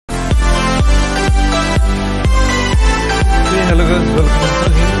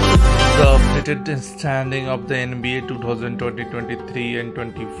updated standing of the NBA 2020-23 and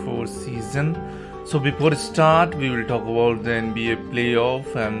 24 season. So before start, we will talk about the NBA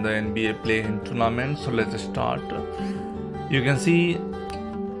playoff and the NBA play-in tournament. So let's start. You can see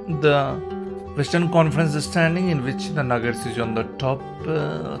the Western Conference standing, in which the Nuggets is on the top,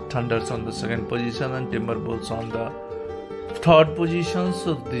 Thunders on the second position, and Timberwolves on the third position.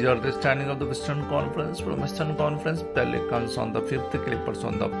 So these are the standing of the Western Conference. From Western Conference, Pelicans on the fifth, Clippers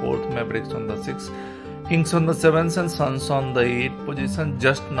on the fourth, Mavericks on the sixth, Kings on the seventh, and Suns on the eighth position.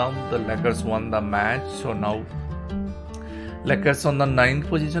 Just now the Lakers won the match, so now Lakers on the ninth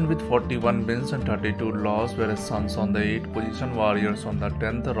position with 41 wins and 32 losses, whereas Suns on the eighth position, Warriors on the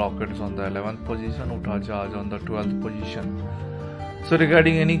 10th, Rockets on the 11th position, Utah Jazz on the 12th position. So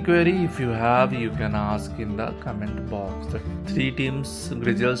regarding any query, if you have, you can ask in the comment box. The three teams,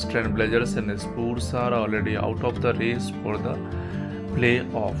 Grizzlies, Trailblazers and Spurs, are already out of the race for the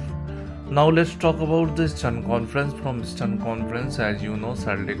playoff. Now let's talk about the Eastern Conference. From Eastern Conference, as you know,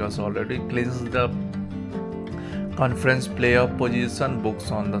 Celtics already clinched the conference playoff position,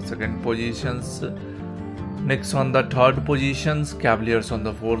 Bucks on the second positions, Knicks on the third positions, Cavaliers on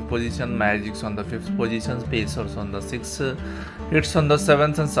the fourth position, Magic on the fifth position, Pacers on the sixth, Hits on the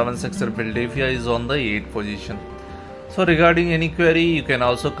seventh, and 76er Philadelphia is on the eighth position. So regarding any query, you can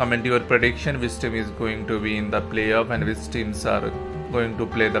also comment your prediction, which team is going to be in the playoff and which teams are going to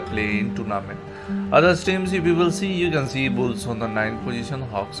play the play-in tournament. Other teams, if you will see, you can see Bulls on the 9th position,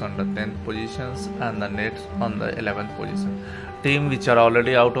 Hawks on the 10th positions, and the Nets on the 11th position. Teams which are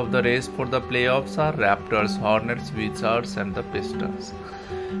already out of the race for the playoffs are Raptors, Hornets, Wizards, and the Pistons.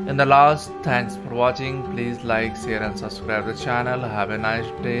 In the last, thanks for watching. Please like, share, and subscribe the channel. Have a nice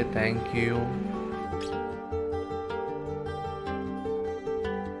day. Thank you.